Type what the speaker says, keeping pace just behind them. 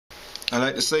I'd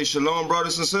like to say shalom,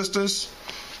 brothers and sisters.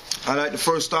 I'd like to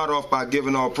first start off by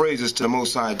giving all praises to the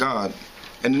Most High God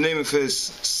in the name of His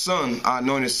Son, our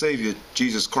anointed Savior,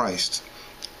 Jesus Christ.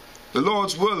 The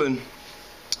Lord's willing,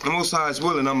 the Most High is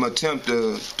willing, I'm going to attempt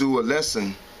to do a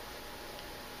lesson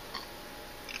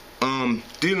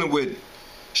dealing with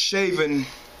shaving,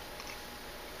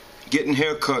 getting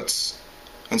haircuts,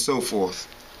 and so forth.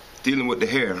 Dealing with the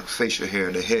hair, facial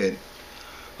hair, the head.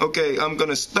 Okay, I'm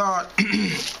going to start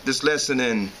this lesson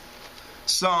in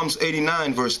Psalms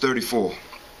 89, verse 34.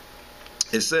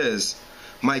 It says,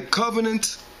 "My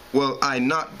covenant will I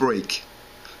not break,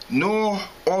 nor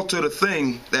alter the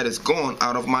thing that is gone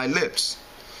out of my lips."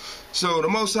 So the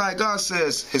Most High God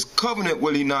says His covenant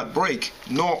will He not break,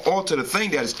 nor alter the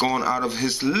thing that is gone out of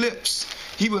His lips.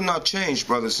 He will not change,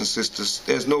 brothers and sisters.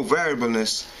 There's no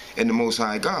variableness in the Most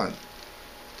High God.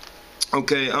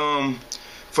 Okay,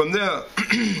 from there,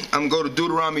 I'm going to go to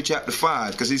Deuteronomy chapter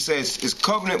 5, because He says His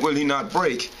covenant will He not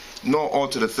break, nor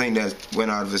alter the thing that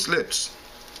went out of His lips.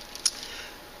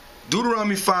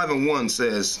 Deuteronomy 5:1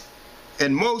 says,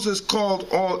 "And Moses called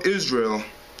all Israel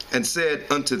and said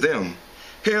unto them,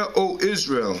 Hear, O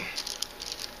Israel,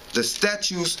 the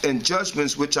statutes and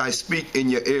judgments which I speak in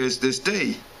your ears this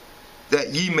day, that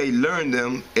ye may learn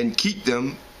them and keep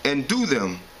them and do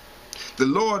them. The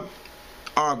Lord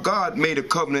our God made a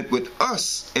covenant with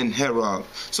us in Horeb."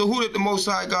 So who did the Most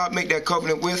High God make that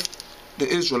covenant with? The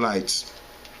Israelites.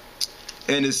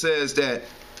 And it says that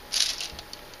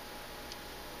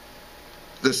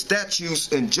the statutes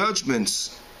and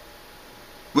judgments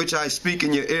which I speak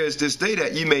in your ears this day,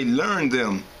 that ye may learn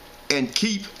them and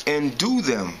keep and do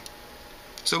them.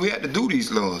 So we had to do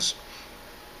these laws.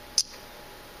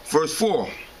 Verse 4,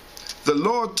 "The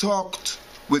Lord talked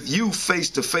with you face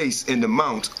to face in the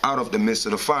mount out of the midst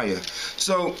of the fire."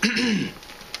 So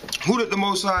who did the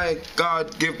Most High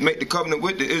God make the covenant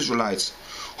with? The Israelites.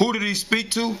 Who did He speak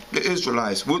to? The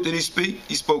Israelites. What did He speak?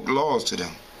 He spoke laws to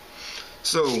them.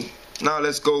 So now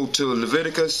let's go to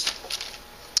Leviticus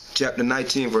chapter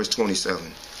 19, verse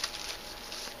 27.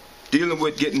 Dealing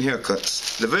with getting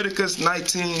haircuts. Leviticus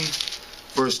 19,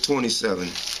 verse 27.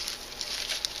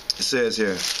 It says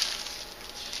here,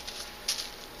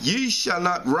 "Ye shall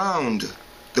not round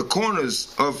the corners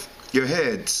of your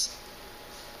heads,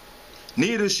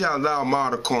 neither shalt thou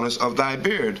mar the corners of thy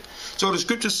beard." So the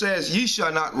scripture says, ye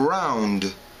shall not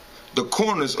round the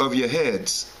corners of your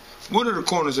heads. What are the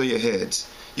corners of your heads?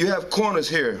 You have corners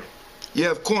here. You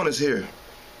have corners here.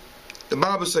 The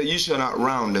Bible says you shall not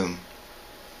round them.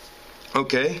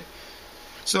 Okay?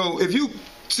 So if you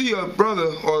see a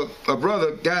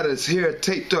brother got his hair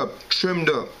taped up, trimmed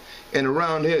up, and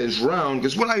around here is round,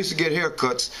 because when I used to get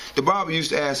haircuts, the barber used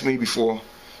to ask me before,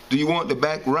 do you want the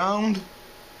back round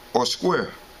or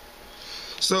square?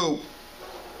 So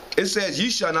it says you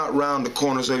shall not round the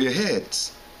corners of your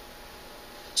heads.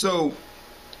 So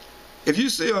if you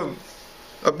see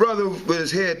a brother with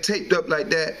his hair taped up like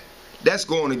that, that's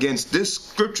going against this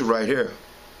scripture right here.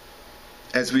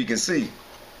 As we can see,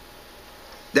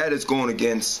 that is going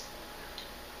against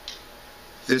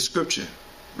this scripture,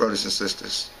 brothers and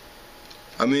sisters.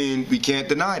 I mean, we can't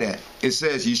deny that. It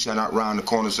says you shall not round the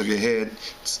corners of your head.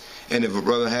 And if a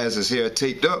brother has his hair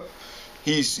taped up,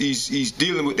 he's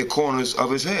dealing with the corners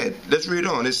of his head. Let's read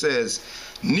on. It says,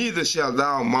 "Neither shalt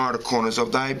thou mar the corners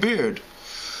of thy beard."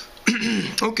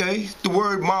 Okay, the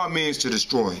word mar means to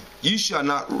destroy. You shall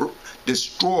not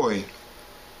destroy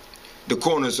the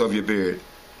corners of your beard.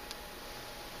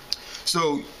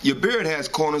 So your beard has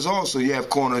corners also. You have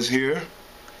corners here.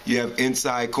 You have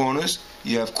inside corners.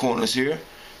 You have corners here.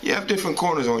 You have different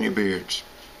corners on your beards.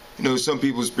 You know, some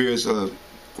people's beards are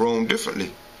grown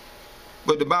differently.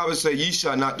 But the Bible says ye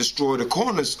shall not destroy the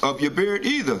corners of your beard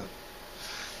either.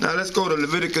 Now let's go to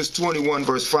Leviticus 21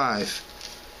 verse 5.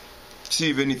 See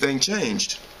if anything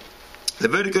changed.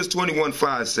 Leviticus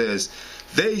 21:5 says,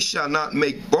 "They shall not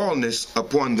make baldness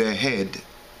upon their head,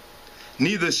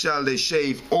 neither shall they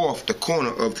shave off the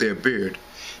corner of their beard."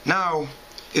 Now,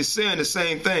 it's saying the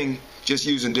same thing, just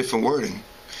using different wording.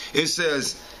 It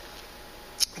says,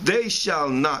 they shall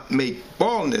not make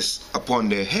baldness upon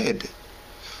their head.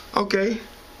 Okay.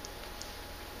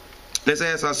 Let's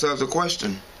ask ourselves a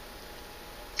question.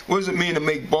 What does it mean to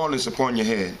make baldness upon your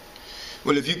head?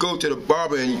 Well, if you go to the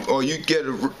barber or you get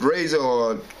a razor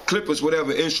or clippers,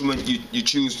 whatever instrument you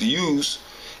choose to use,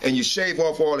 and you shave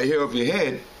off all the hair of your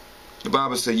head, the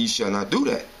Bible says you shall not do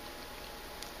that.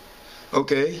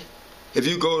 Okay? If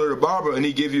you go to the barber and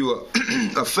he give you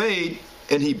a fade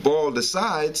and he bald the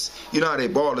sides, you know how they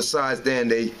bald the sides, then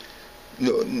they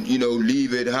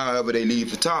leave it however they leave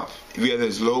the top, whether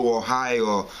it's low or high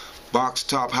or box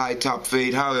top, high top,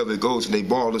 fade, however it goes, and they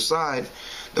bald aside,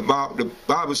 the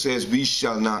Bible says we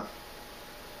shall not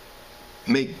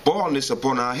make baldness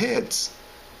upon our heads.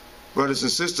 Brothers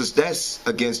and sisters, that's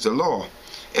against the law.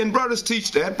 And brothers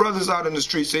teach that. Brothers out in the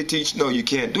streets, they teach, no, you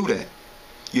can't do that.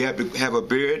 You have to have a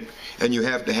beard, and you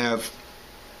have to have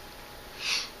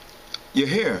your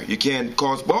hair. You can't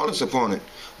cause baldness upon it.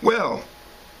 Well,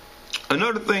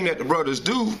 another thing that the brothers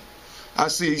do, I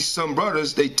see some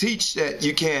brothers, they teach that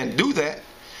you can't do that,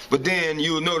 but then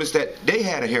you'll notice that they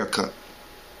had a haircut.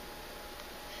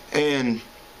 And,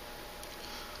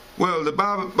 well, the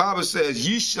Bible says,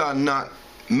 ye shall not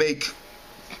make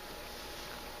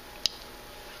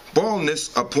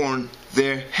baldness upon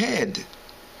their head.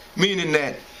 Meaning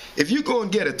that if you go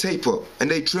and get a tape up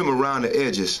and they trim around the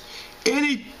edges,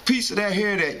 any piece of that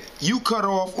hair that you cut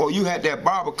off or you had that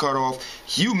barber cut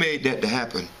off, you made that to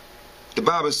happen. The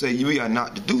Bible says we are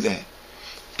not to do that.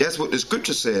 That's what the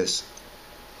scripture says.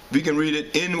 We can read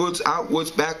it inwards,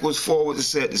 outwards, backwards, forwards. It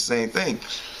said the same thing.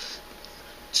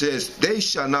 It says, they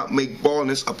shall not make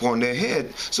baldness upon their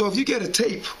head. So if you get a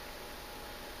tape,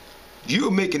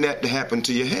 you're making that to happen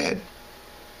to your head.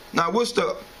 Now, what's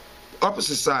the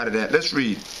opposite side of that? Let's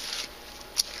read.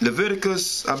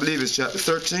 Leviticus, I believe it's chapter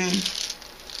 13,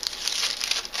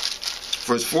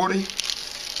 verse 40.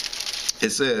 It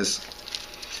says,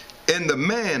 and the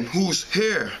man whose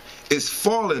hair is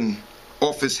fallen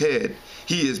off his head,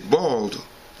 he is bald,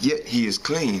 yet he is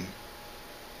clean.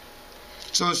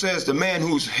 So it says the man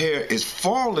whose hair is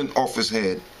fallen off his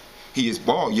head, he is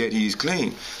bald, yet he is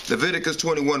clean. Leviticus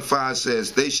 21:5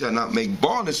 says, they shall not make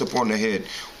baldness upon their head.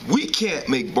 We can't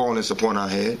make baldness upon our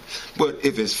head, but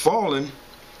if it's fallen,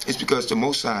 it's because the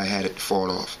Most High had it fall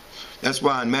off. That's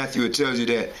why in Matthew it tells you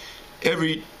that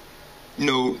every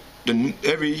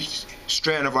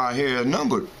strand of our hair is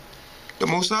numbered. The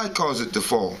Most High caused it to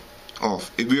fall off.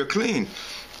 If we are clean.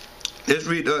 Let's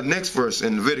read the next verse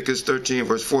in Leviticus 13,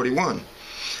 verse 41.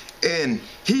 And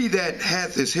he that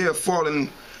hath his hair fallen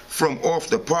from off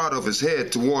the part of his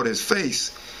head toward his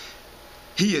face,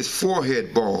 he is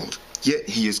forehead bald, yet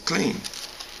he is clean.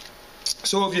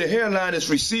 So if your hairline is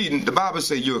receding, the Bible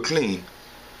says you're clean.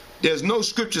 There's no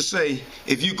scripture say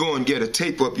if you go and get a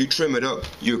tape up, you trim it up,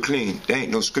 you're clean. There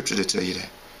ain't no scripture to tell you that.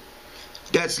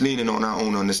 That's leaning on our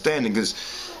own understanding, because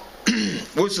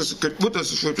what does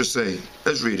the scripture say?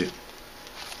 Let's read it.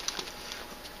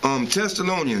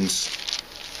 Thessalonians,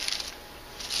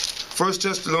 1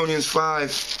 Thessalonians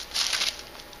 5,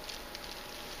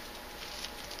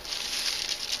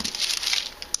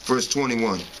 verse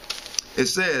 21. It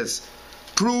says,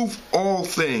 prove all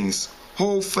things,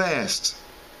 hold fast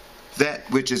that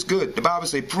which is good. The Bible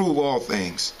says prove all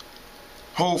things.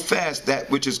 Hold fast that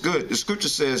which is good. The scripture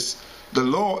says the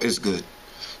law is good.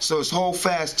 So it's hold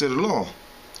fast to the law.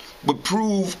 But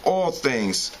prove all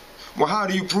things. Well, how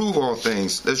do you prove all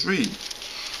things? Let's read.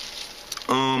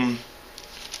 1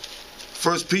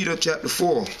 Peter chapter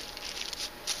 4,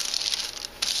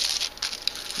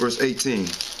 verse 18.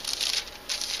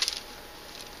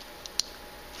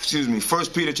 Excuse me, 1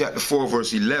 Peter chapter 4,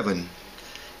 verse 11.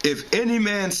 If any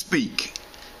man speak,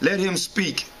 let him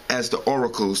speak as the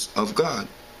oracles of God.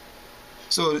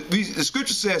 So the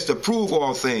scripture says to prove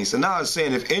all things. And now it's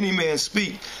saying if any man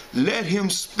speak, let him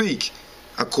speak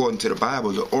according to the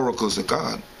Bible, the oracles of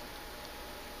God.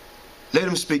 Let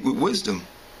him speak with wisdom.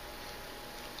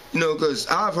 You know, because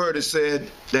I've heard it said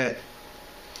that,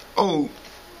 oh,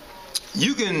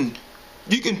 you can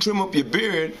trim up your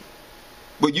beard,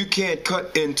 but you can't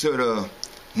cut into the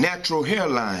natural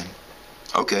hairline.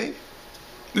 Okay,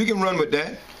 we can run with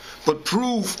that. But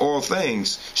prove all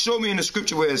things. Show me in the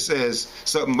scripture where it says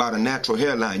something about a natural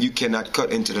hairline. You cannot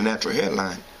cut into the natural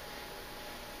hairline.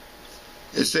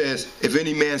 It says, if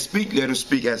any man speak, let him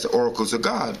speak as the oracles of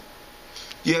God.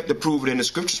 You have to prove it in the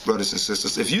scriptures, brothers and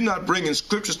sisters. If you're not bringing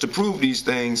scriptures to prove these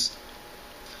things,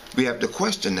 we have to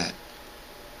question that.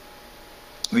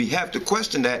 We have to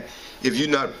question that if you're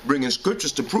not bringing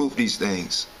scriptures to prove these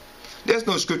things. There's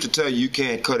no scripture tell you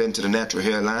can't cut into the natural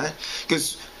hairline.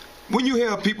 Because when you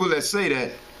hear people that say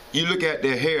that, you look at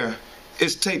their hair,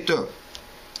 it's taped up.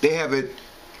 They have it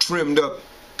trimmed up,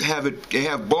 they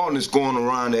have baldness going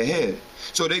around their head.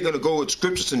 So they're going to go with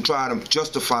scriptures and try to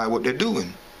justify what they're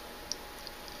doing.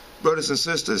 Brothers and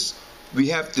sisters, we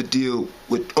have to deal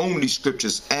with only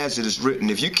scriptures as it is written.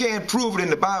 If you can't prove it in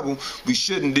the Bible, we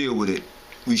shouldn't deal with it.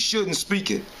 We shouldn't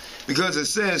speak it. Because it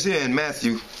says here in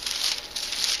Matthew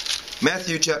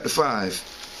chapter 5,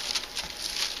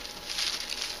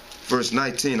 verse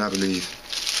 19, I believe.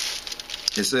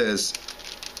 It says,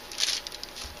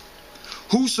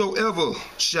 whosoever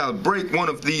shall break one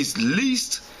of these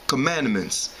least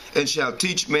commandments and shall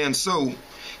teach man so,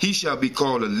 he shall be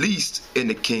called the least in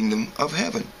the kingdom of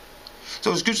heaven.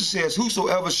 So the scripture says,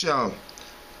 whosoever shall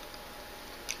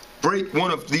break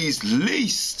one of these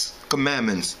least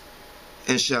commandments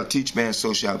and shall teach man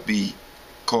so shall be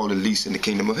called the least in the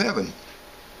kingdom of heaven.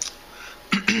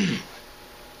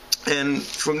 And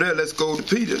from there, let's go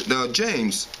to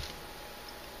James.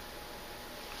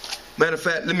 Matter of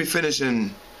fact, let me finish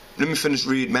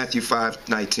read Matthew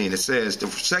 5:19. It says, the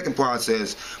second part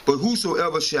says, but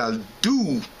whosoever shall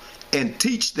do and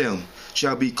teach them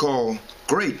shall be called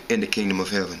great in the kingdom of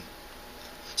heaven.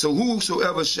 So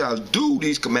whosoever shall do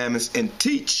these commandments and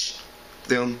teach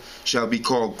them shall be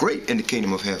called great in the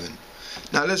kingdom of heaven.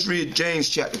 Now let's read James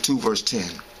chapter 2 verse 10.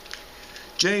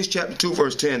 James chapter 2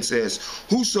 verse 10 says,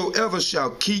 whosoever shall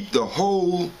keep the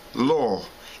whole law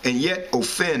and yet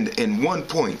offend in one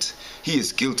point, he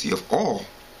is guilty of all.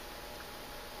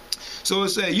 So it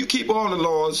says, you keep all the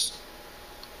laws,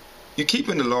 you're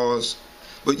keeping the laws,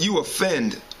 but you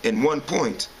offend in one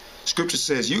point. Scripture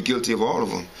says you're guilty of all of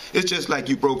them. It's just like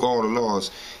you broke all the laws.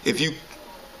 If you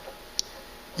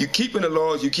keeping the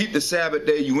laws, you keep the Sabbath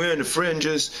day, you wearing the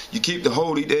fringes, you keep the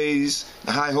holy days,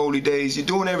 the high holy days, you're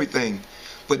doing everything.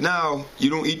 But now you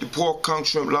don't eat the pork, conch,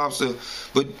 shrimp, lobster,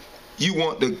 but you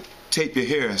want to tape your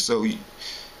hair, so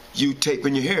you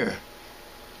taping your hair.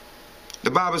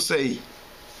 The Bible say,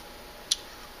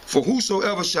 for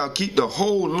whosoever shall keep the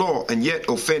whole law and yet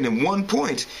offend in one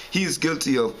point, he is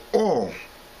guilty of all.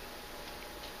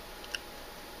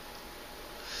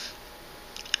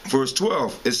 Verse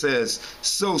 12, it says,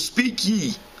 so speak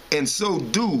ye and so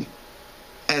do,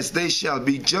 as they shall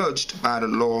be judged by the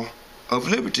law of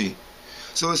liberty.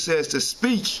 So it says to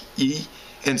speak ye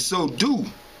and so do,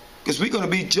 because we're going to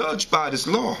be judged by this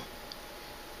law.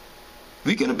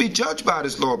 We're going to be judged by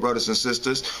this law, brothers and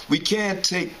sisters. We can't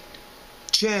take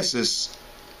chances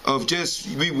of just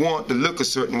we want to look a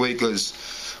certain way, because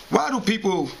why do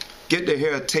people get their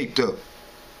hair taped up?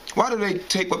 Why do they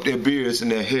tape up their beards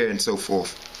and their hair and so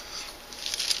forth?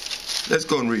 Let's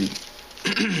go and read.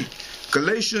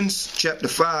 Galatians chapter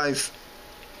 5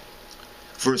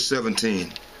 verse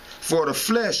 17. For the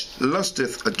flesh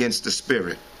lusteth against the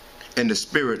spirit, and the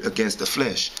spirit against the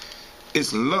flesh.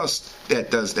 It's lust that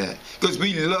does that. Because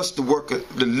we lust to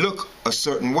look a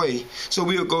certain way, so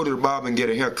we'll go to the barber and get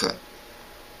a haircut.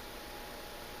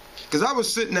 Because I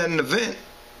was sitting at an event,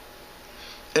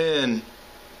 and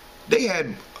they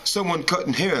had someone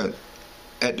cutting hair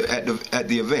at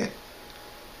the event.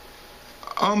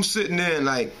 I'm sitting there and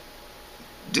like,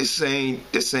 this ain't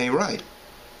right.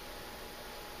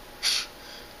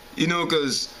 You know,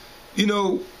 because, you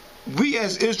know, we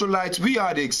as Israelites, we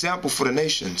are the example for the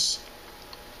nations.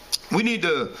 We need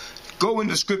to go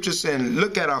into scriptures and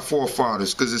look at our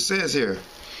forefathers, because it says here,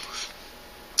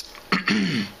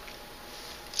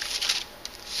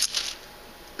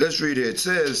 let's read it. It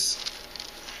says,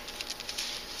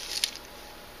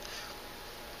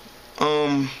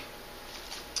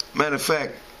 matter of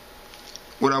fact,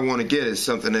 what I want to get is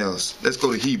something else. Let's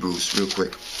go to Hebrews real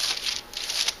quick.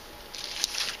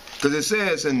 Because it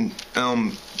says in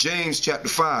James chapter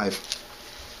 5,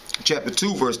 chapter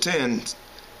 2 verse 10,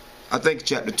 I think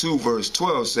chapter 2 verse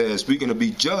 12 says we're going to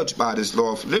be judged by this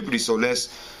law of liberty, so let's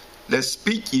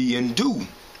speak ye and do.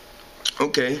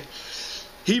 Okay.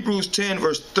 Hebrews 10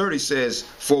 verse 30 says,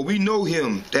 for we know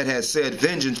him that has said,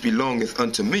 vengeance belongeth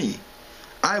unto me.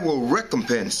 I will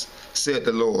recompense, said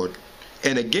the Lord.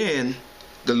 And again,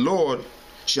 the Lord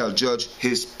shall judge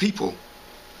his people.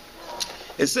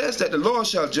 It says that the Lord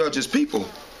shall judge his people.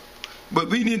 But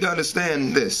we need to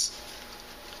understand this.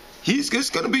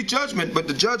 It's going to be judgment, but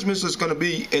the judgments is going to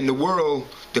be in the world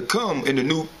to come, in the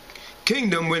new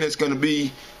kingdom, when it's going to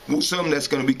be some that's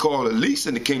going to be called the least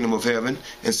in the kingdom of heaven,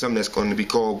 and some that's going to be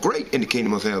called great in the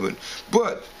kingdom of heaven.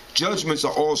 But judgments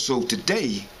are also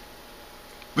today.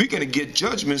 We're going to get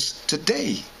judgments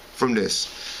today from this.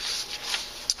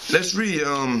 Let's read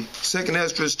 2nd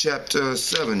Ezra chapter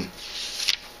 7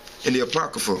 in the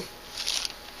Apocrypha.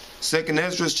 2nd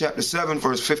Ezra chapter 7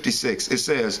 verse 56. It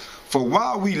says, for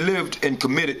while we lived and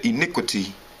committed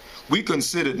iniquity, we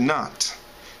considered not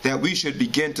that we should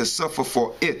begin to suffer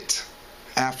for it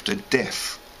after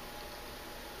death.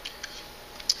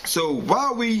 So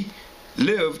while we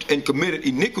lived and committed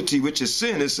iniquity, which is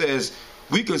sin, it says,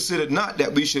 we considered not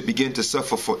that we should begin to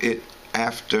suffer for it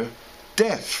after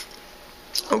death.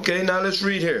 Okay, now let's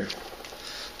read here.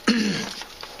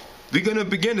 We're going to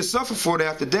begin to suffer for it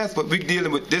after death, but we're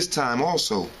dealing with this time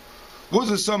also.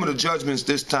 What are some of the judgments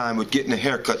this time with getting a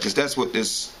haircut? Because that's what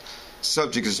this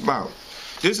subject is about.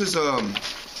 This is,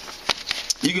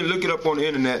 you can look it up on the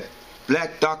internet,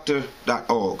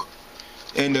 blackdoctor.org.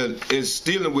 and it's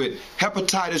dealing with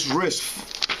hepatitis risk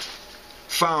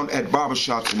found at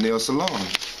barbershops and nail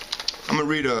salons. I'm going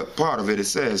to read a part of it. It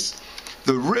says,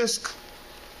 the risk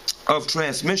of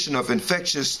transmission of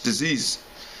infectious disease,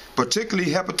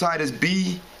 particularly hepatitis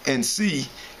B and C,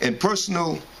 in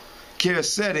personal care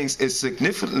settings is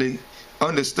significantly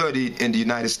understudied in the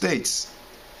United States.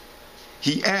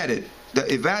 He added,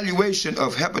 the evaluation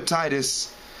of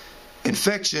hepatitis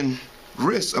infection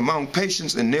risks among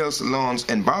patients in nail salons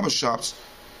and barbershops,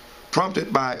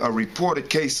 prompted by a reported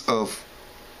case of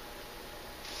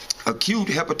acute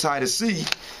hepatitis C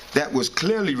that was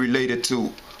clearly related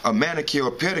to a manicure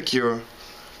or pedicure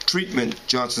treatment,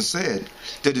 Johnson said.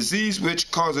 The disease, which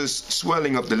causes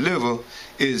swelling of the liver,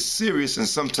 is serious and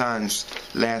sometimes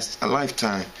lasts a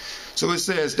lifetime. So it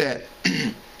says that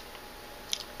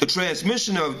the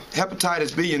transmission of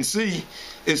hepatitis B and C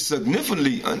is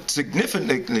significantly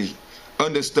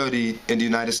understudied in the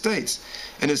United States.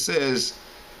 And it says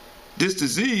this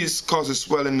disease causes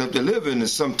swelling of the liver and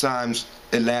sometimes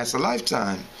it lasts a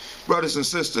lifetime. Brothers and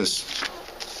sisters,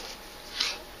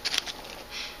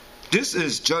 this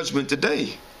is judgment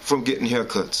today from getting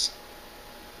haircuts.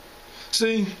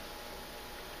 See,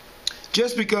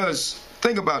 just because,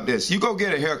 think about this, you go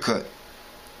get a haircut.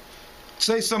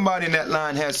 Say somebody in that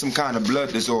line has some kind of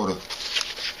blood disorder.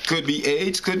 Could be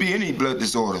AIDS, could be any blood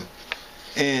disorder.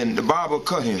 And the barber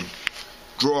cut him,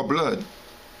 draw blood.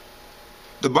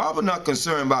 The barber not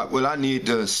concerned about, well, I need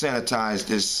to sanitize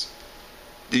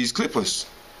these clippers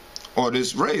or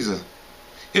this razor.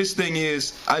 His thing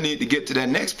is, I need to get to that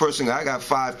next person. I got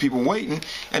 5 people waiting,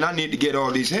 and I need to get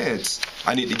all these heads.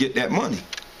 I need to get that money.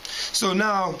 So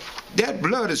now that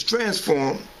blood is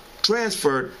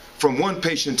transferred from one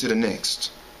patient to the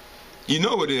next. You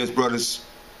know it is, brothers,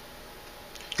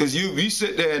 because we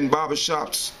sit there in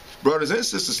barbershops, brothers and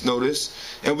sisters know this,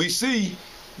 and we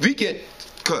get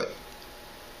cut.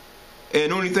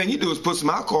 And the only thing he do is put some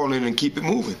alcohol in and keep it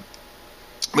moving.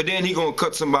 But then he gonna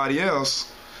cut somebody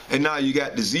else, and now you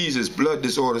got diseases, blood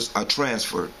disorders are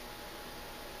transferred.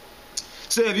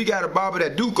 Say if you got a barber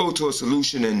that do go to a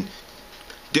solution and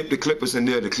dip the clippers in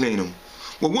there to clean them.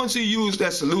 Well, once he used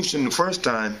that solution the first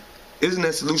time, isn't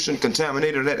that solution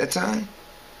contaminated at that time?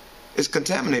 It's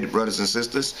contaminated, brothers and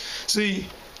sisters. See,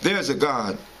 there's a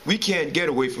God. We can't get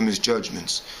away from his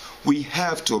judgments. We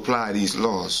have to apply these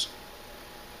laws.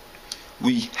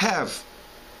 We have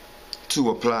to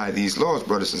apply these laws,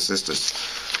 brothers and sisters.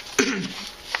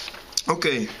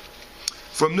 Okay,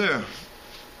 from there,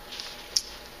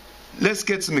 let's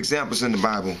get some examples in the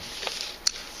Bible.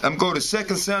 I'm going to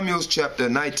 2 Samuel chapter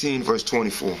 19, verse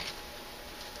 24.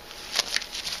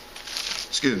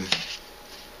 Excuse me.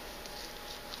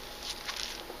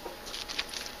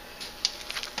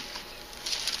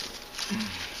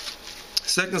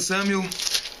 Second Samuel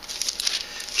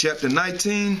chapter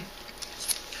 19,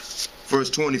 verse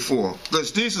 24.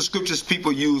 Because these are scriptures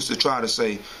people use to try to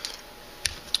say,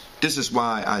 this is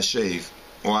why I shave,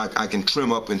 or I can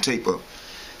trim up and tape up.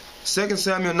 2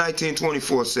 Samuel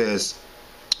 19:24 says,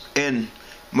 and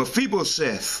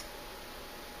Mephibosheth,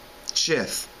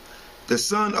 the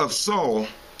son of Saul,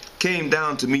 came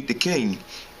down to meet the king,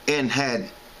 and had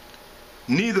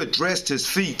neither dressed his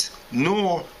feet,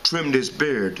 nor trimmed his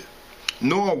beard,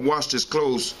 nor washed his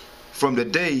clothes from the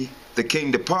day the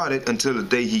king departed until the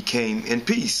day he came in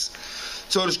peace.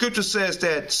 So the scripture says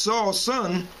that Saul's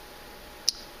son,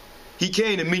 he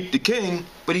came to meet the king,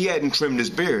 but he hadn't trimmed his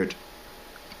beard.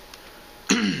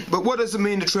 But what does it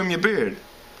mean to trim your beard?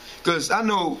 Because I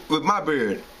know with my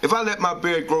beard, if I let my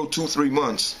beard grow 2-3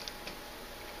 months,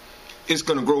 it's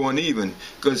going to grow uneven.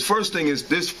 Because first thing is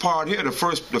this part here, the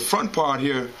front part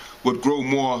here would grow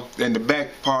more than the back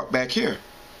part back here.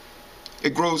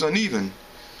 It grows uneven.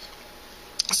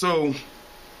 So,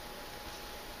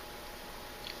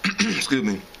 excuse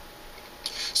me.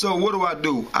 So what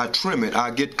do? I trim it. I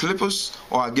get clippers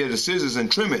or I get the scissors and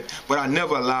trim it. But I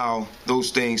never allow those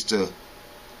things to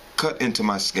cut into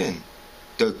my skin,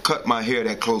 to cut my hair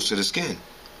that close to the skin.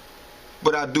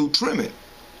 But I do trim it.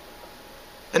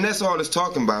 And that's all it's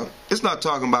talking about. It's not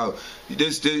talking about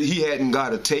this, he hadn't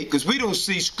got a tape, because we don't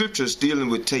see scriptures dealing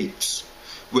with tapes,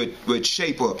 with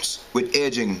shape-ups, with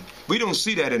edging. We don't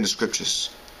see that in the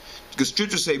scriptures. Because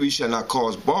scriptures say we shall not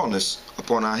cause baldness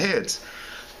upon our heads.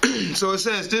 So it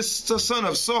says this the son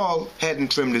of Saul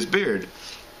hadn't trimmed his beard.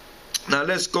 Now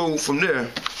let's go from there.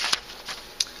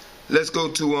 Let's go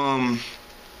to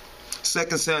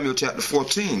 2 Samuel chapter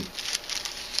 14.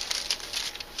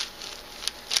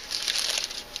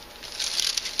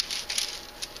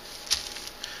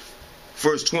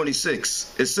 Verse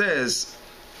 26. It says,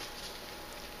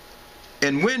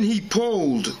 and when he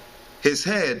polled his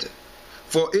head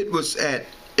For it was at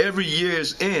every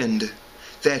year's end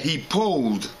that he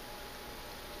polled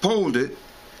it,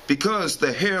 because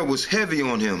the hair was heavy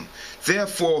on him.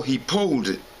 Therefore he polled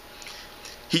it.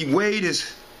 He weighed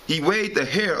the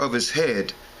hair of his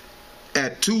head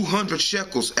at 200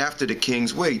 shekels after the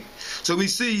king's weight. So we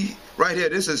see right here,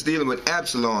 this is dealing with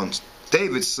Absalom,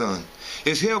 David's son.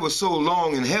 His hair was so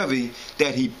long and heavy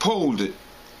that he polled it.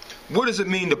 What does it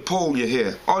mean to poll your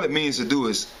hair? All it means to do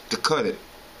is to cut it,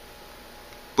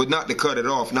 but not to cut it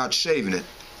off, not shaving it.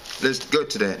 Let's go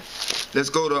to that. Let's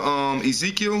go to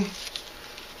Ezekiel.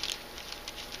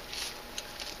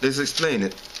 Let's explain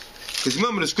it. Because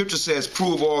remember, the scripture says,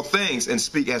 prove all things and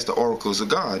speak as the oracles of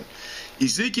God.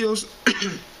 Ezekiel's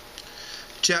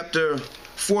chapter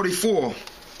 44,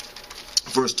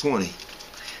 verse 20.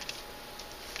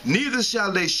 Neither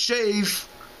shall they shave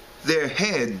their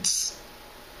heads,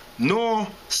 nor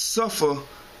suffer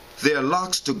their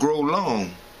locks to grow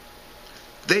long.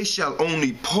 They shall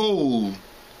only poll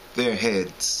their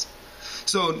heads.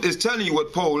 So it's telling you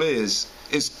what poll is.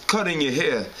 It's cutting your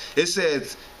hair. It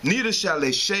says, neither shall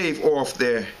they shave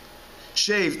their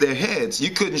heads.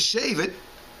 You couldn't shave it,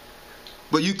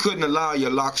 but you couldn't allow your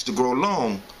locks to grow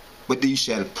long. But you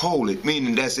shall poll it,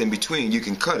 meaning that's in between. You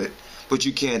can cut it, but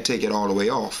you can't take it all the way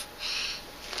off.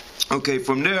 Okay,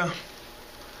 from there,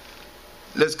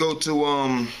 let's go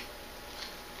to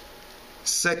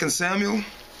 2 Samuel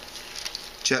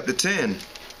chapter 10,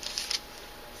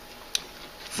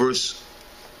 verse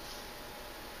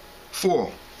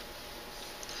 4.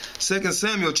 2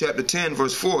 Samuel chapter 10,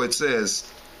 verse 4, it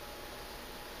says,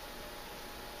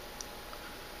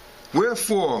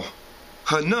 Wherefore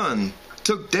Hanun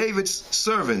took David's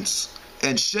servants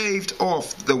and shaved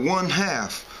off the one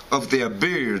half of their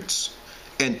beards,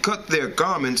 and cut their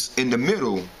garments in the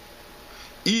middle,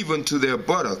 even to their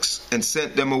buttocks, and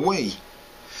sent them away.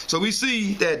 So we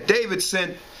see that David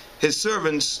sent his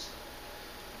servants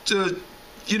to,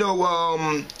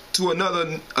 to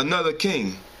another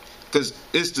king, because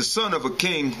it's the son of a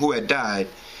king who had died,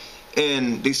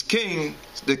 and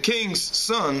the king's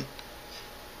son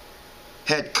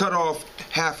had cut off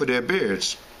half of their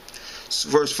beards.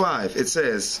 Verse 5, it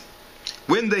says,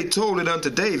 When they told it unto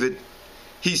David,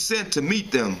 he sent to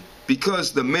meet them,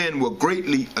 because the men were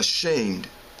greatly ashamed.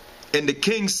 And the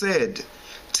king said,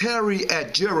 Tarry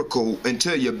at Jericho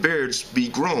until your beards be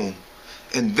grown,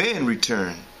 and then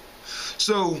return.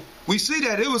 So we see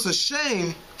that it was a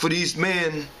shame for these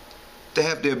men to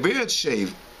have their beards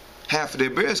shaved, half of their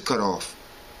beards cut off.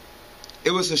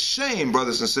 It was a shame,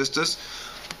 brothers and sisters.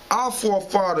 Our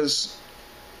forefathers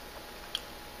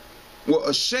were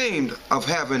ashamed of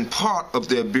having part of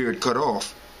their beard cut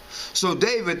off. So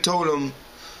David told them,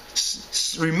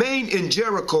 remain in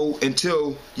Jericho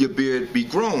until your beard be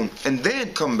grown, and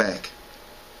then come back.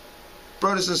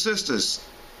 Brothers and sisters,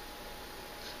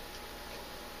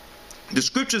 the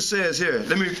scripture says here,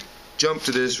 let me jump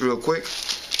to this real quick.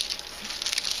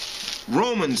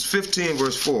 Romans 15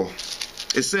 verse 4,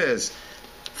 it says,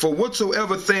 For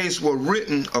whatsoever things were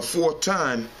written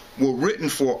aforetime were written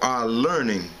for our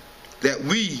learning, that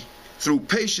we, through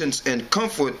patience and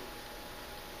comfort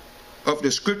of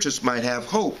the scriptures, might have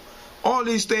hope. All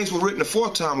these things were written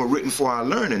aforetime, were written for our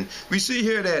learning. We see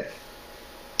here that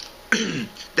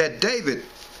that David,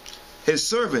 his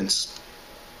servants,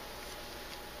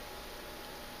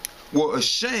 were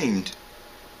ashamed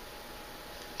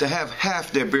to have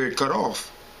half their beard cut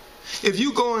off. If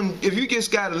you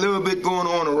just got a little bit going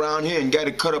on around here and got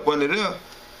it cut up under there,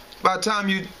 by the time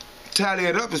you tally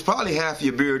it up, it's probably half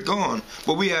your beard gone.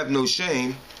 But we have no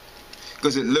shame,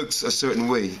 because it looks a certain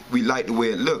way. We like the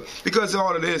way it looks, because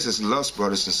all it is lust,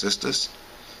 brothers and sisters.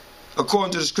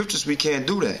 According to the scriptures, we can't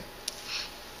do that.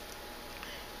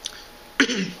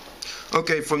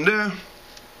 Okay, from there,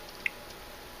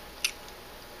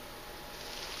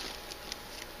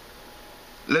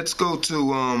 let's go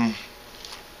to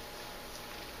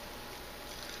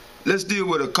let's deal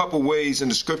with a couple ways in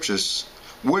the scriptures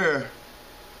where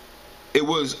it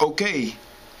was okay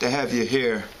to have your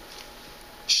hair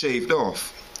shaved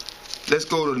off. Let's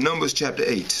go to Numbers chapter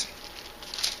 8.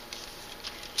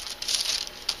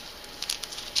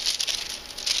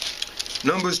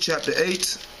 Numbers chapter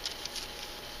 8,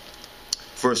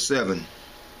 verse 7.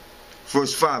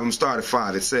 Verse 5, I'm going to start at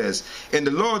 5. It says, And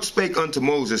the Lord spake unto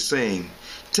Moses, saying,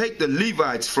 Take the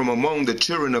Levites from among the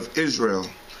children of Israel,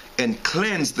 and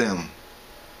cleanse them.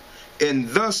 And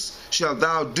thus shalt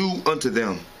thou do unto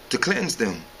them, to cleanse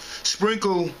them.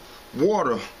 Sprinkle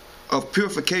water of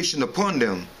purification upon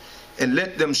them, and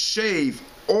let them shave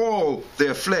all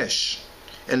their flesh,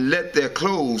 and let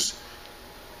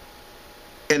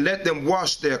them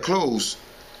wash their clothes,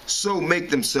 so make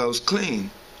themselves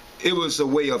clean. It was a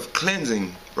way of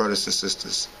cleansing, brothers and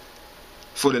sisters.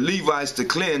 For the Levites to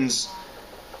cleanse,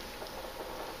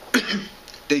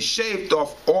 they shaved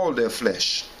off all their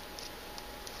flesh.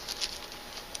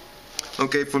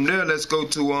 Okay, from there let's go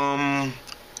to I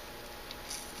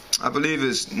believe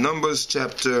it's Numbers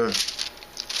chapter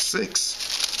 6.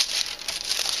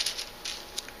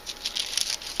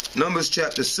 Numbers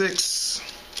chapter 6.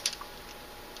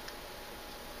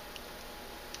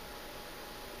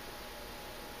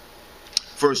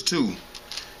 Verse 2.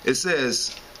 It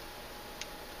says,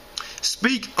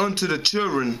 "Speak unto the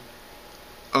children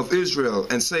of Israel,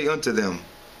 and say unto them,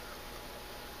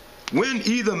 when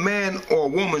either man or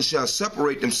woman shall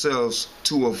separate themselves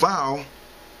to vow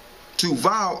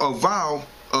a vow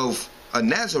of a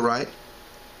Nazarite,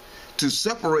 to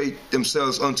separate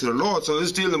themselves unto the Lord." So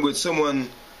it's dealing with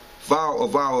someone vow a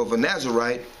vow of a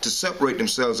Nazarite to separate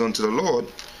themselves unto the Lord.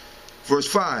 Verse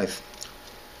 5.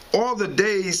 "All the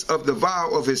days of the vow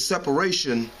of his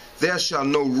separation, there shall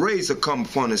no razor come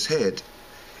upon his head,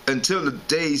 until the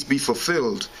days be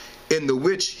fulfilled, in the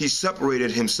which he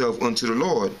separated himself unto the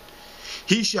Lord.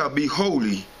 He shall be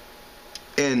holy,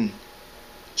 and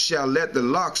shall let the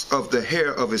locks of the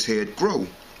hair of his head grow."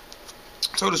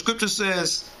 So the scripture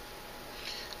says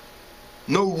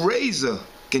no razor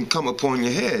can come upon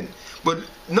your head. But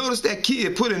notice that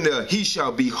kid put in there, he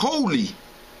shall be holy.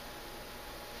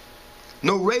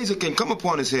 No razor can come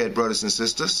upon his head, brothers and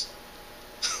sisters.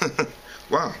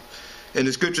 Wow. In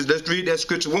the scriptures, let's read that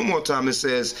scripture one more time. It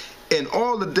says, "In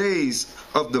all the days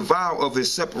of the vow of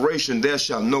his separation, there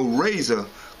shall no razor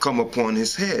come upon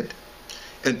his head,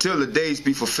 until the days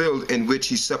be fulfilled in which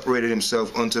he separated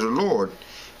himself unto the Lord.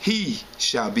 He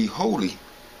shall be holy,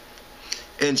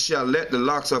 and shall let the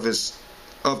locks of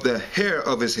the hair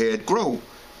of his head grow."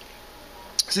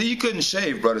 See, you couldn't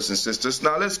shave, brothers and sisters.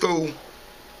 Now let's go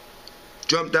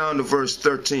jump down to verse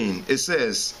 13. It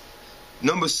says,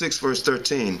 Number 6, verse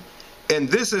 13, "And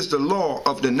this is the law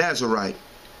of the Nazarite,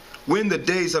 when the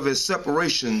days of his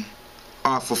separation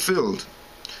are fulfilled.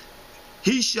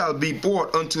 He shall be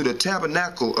brought unto the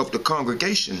tabernacle of the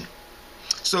congregation."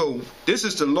 So this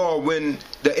is the law when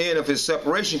the end of his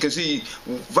separation, because he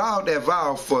vowed that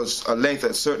vow for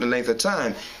a certain length of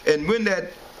time. And when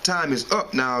that time is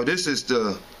up now, this is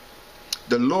the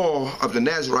law of the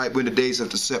Nazarite when the days of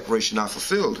the separation are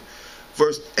fulfilled.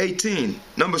 Verse 18,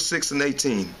 number 6 and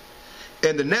 18.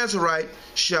 "And the Nazarite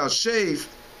shall shave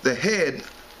the head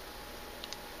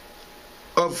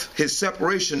of his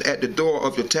separation at the door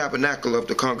of the tabernacle of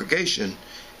the congregation,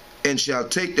 and shall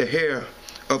take the hair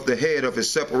of the head of his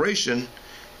separation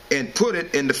and put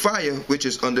it in the fire which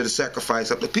is under the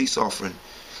sacrifice of the peace offering."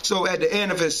 So at the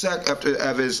end of his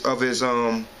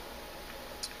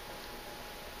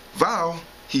vow,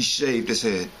 he shaved his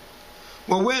head.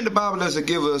 Well, where in the Bible does it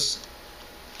give us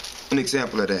an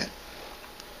example of that?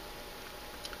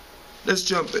 Let's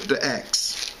jump to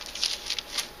Acts.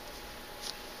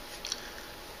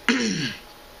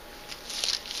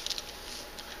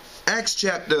 Acts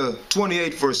chapter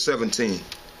 28, verse 17.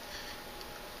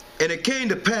 "And it came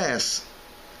to pass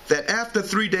that after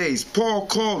 3 days Paul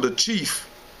called the chief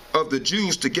of the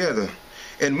Jews together,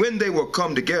 and when they were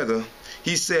come together,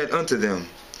 he said unto them,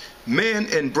 Men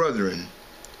and brethren,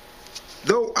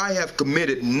 though I have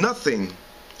committed nothing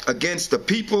against the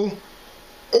people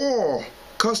or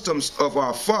customs of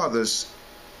our fathers,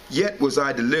 yet was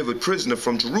I delivered prisoner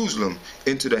from Jerusalem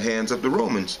into the hands of the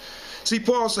Romans." See,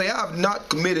 Paul say, "I have not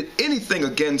committed anything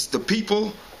against the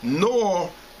people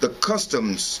nor the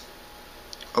customs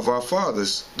of our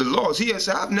fathers," the laws. He has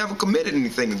said, "I've never committed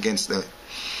anything against that."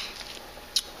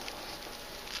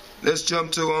 Let's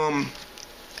jump to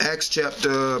Acts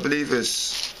chapter, I believe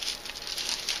it's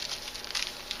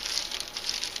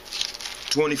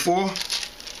 24,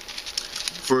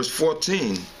 verse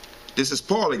 14. This is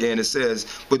Paul again. It says,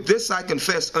 "But this I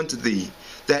confess unto thee,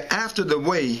 that after the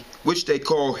way which they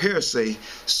call heresy,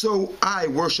 so I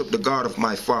worship the God of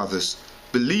my fathers,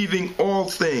 believing all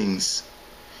things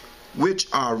which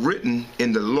are written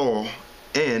in the law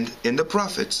and in the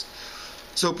prophets."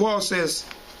 So Paul says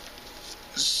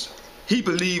he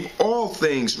believed all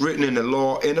things written in the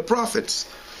law and the prophets.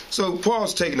 So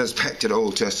Paul's taking us back to the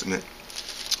Old Testament.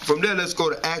 From there, let's go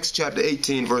to Acts chapter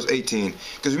 18, verse 18.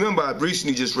 Because remember, I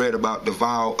recently just read about the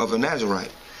vow of a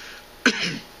Nazarite.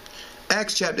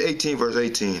 Acts chapter 18, verse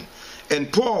 18.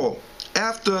 "And Paul,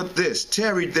 after this,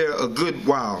 tarried there a good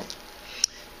while,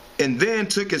 and then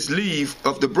took his leave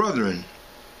of the brethren,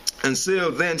 and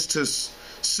sailed thence to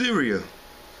Syria,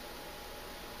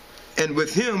 and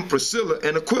with him Priscilla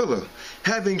and Aquila,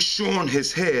 having shorn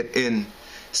his head in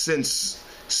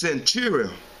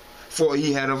Cenchrea. for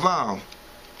he had a vow.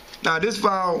 Now this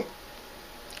vow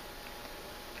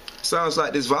sounds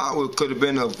like this vow could have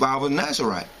been a vow of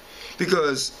Nazarite,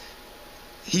 because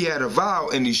he had a vow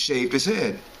and he shaved his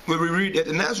head. When we read that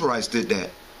the Nazarites did that.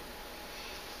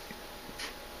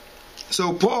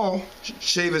 So Paul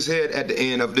shaved his head at the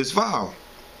end of this vow.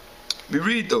 We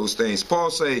read those things. Paul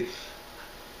say,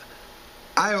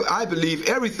 I believe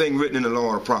everything written in the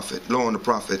law and the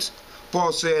prophets.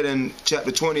 Paul said in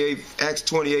chapter 28, Acts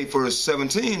 28 verse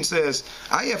 17 says,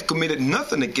 I have committed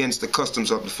nothing against the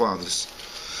customs of the fathers.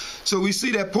 So we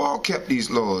see that Paul kept these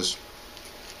laws.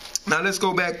 Now let's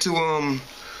go back to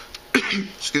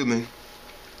excuse me.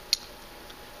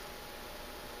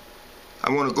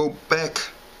 I want to go back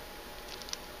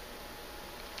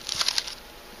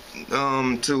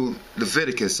to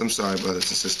Leviticus. I'm sorry, brothers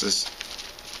and sisters.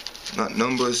 Not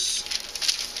Numbers,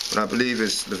 but I believe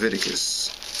it's Leviticus.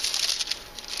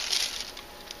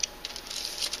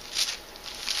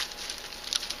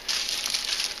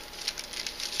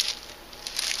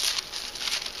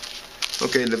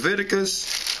 Okay, Leviticus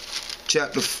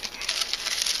chapter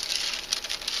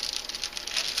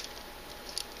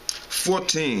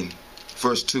 14,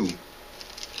 verse 2.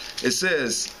 It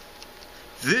says,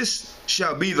 this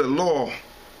shall be the law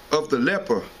of the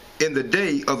leper in the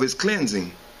day of his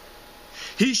cleansing.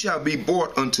 He shall be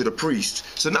brought unto the priest.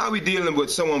 So now we're dealing with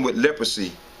someone with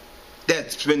leprosy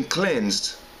that's been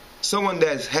cleansed. Someone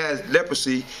that has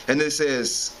leprosy, and it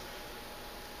says,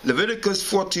 Leviticus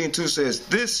 14:2 says,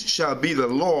 this shall be the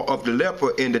law of the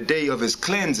leper in the day of his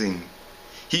cleansing.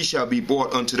 He shall be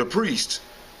brought unto the priest.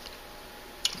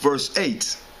 Verse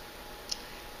 8,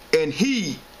 and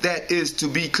he that is to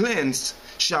be cleansed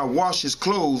shall wash his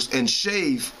clothes and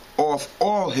shave off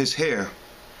all his hair,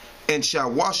 and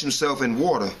shall wash himself in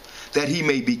water, that he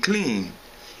may be clean.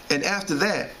 And after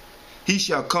that he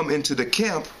shall come into the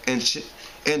camp, and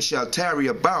shall tarry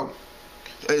abroad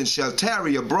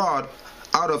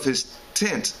out of his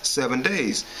tent 7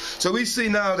 days. So we see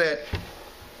now that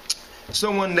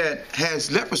someone that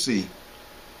has leprosy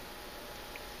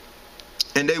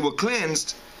and they were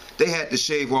cleansed, they had to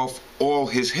shave off all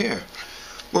his hair.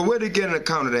 Well, where did they get an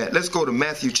account of that? Let's go to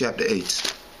Matthew chapter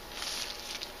 8.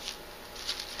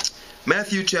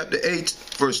 Matthew chapter 8,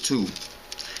 verse 2.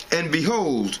 And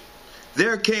behold,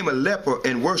 there came a leper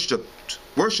and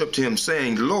worshipped him,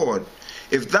 saying, Lord,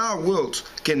 if thou wilt,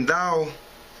 thou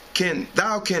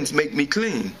canst make me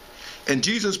clean. And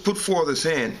Jesus put forth his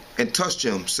hand and touched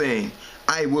him, saying,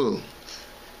 I will.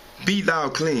 Be thou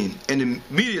clean. And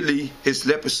immediately his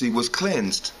leprosy was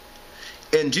cleansed.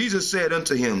 And Jesus said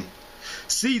unto him,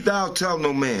 see thou tell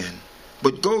no man,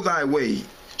 but go thy way,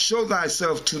 show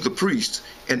thyself to the priest,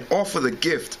 and offer the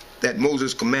gift that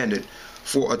Moses commanded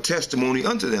for a testimony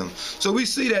unto them. So we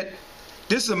see that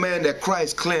this is a man that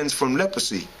Christ cleansed from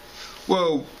leprosy.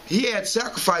 Well, he had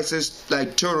sacrifices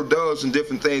like turtle doves and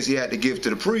different things he had to give to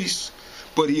the priests,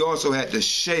 but he also had to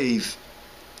shave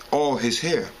all his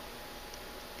hair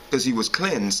because he was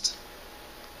cleansed.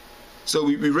 So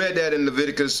we read that in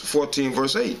Leviticus 14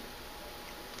 verse 8.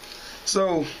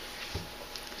 So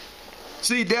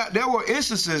see, there were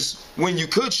instances when you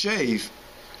could shave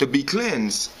to be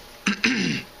cleansed.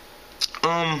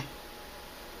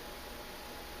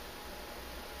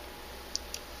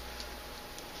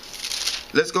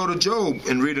 Let's go to Job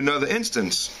and read another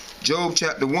instance. Job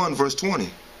chapter 1 verse 20.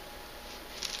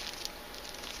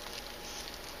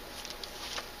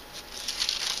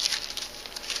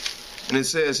 And it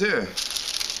says here,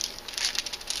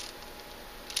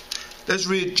 let's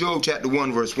read Job chapter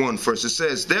 1 verse 1 first. It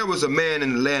says, there was a man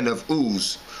in the land of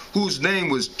Uz, whose name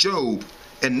was Job,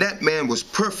 and that man was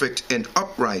perfect and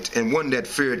upright, and one that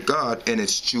feared God and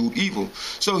eschewed evil.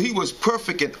 So he was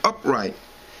perfect and upright.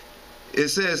 It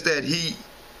says that he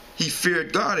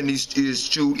feared God and he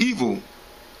eschewed evil.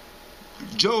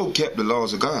 Job kept the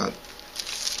laws of God.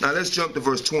 Now let's jump to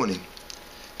verse 20.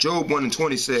 Job 1 and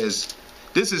 20 says,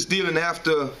 this is dealing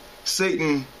after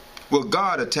Satan, well,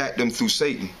 God attacked them through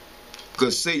Satan,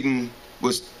 because Satan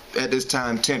was at this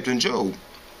time tempting Job.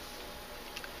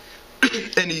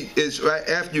 And he is right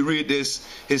after you read this,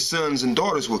 his sons and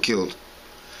daughters were killed.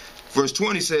 Verse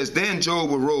 20 says, then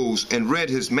Job arose and rent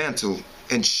his mantle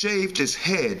and shaved his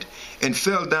head and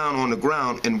fell down on the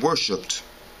ground and worshipped.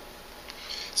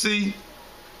 See,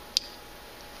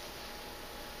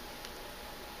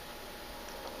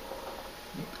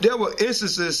 there were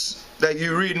instances like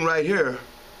you're reading right here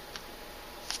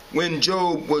when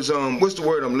Job was, what's the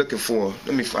word I'm looking for?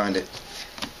 Let me find it.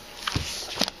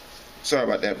 Sorry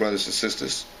about that, brothers and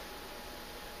sisters.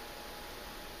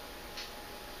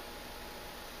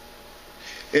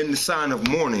 In the sign of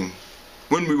mourning.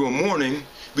 When we were mourning,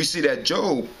 we see that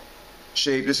Job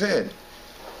shaved his head.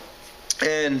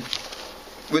 And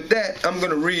with that, I'm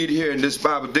going to read here in this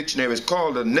Bible dictionary. It's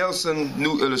called the Nelson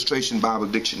New Illustration Bible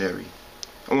Dictionary.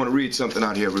 I want to read something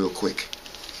out here real quick.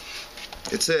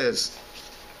 It says,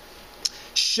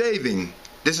 shaving.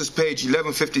 This is page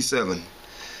 1157.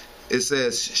 It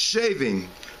says, shaving,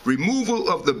 removal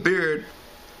of the beard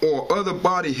or other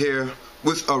body hair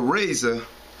with a razor.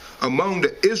 Among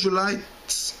the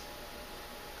Israelites,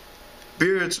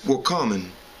 beards were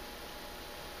common.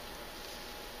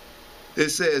 It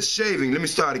says shaving. Let me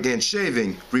start again.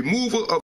 Shaving, removal of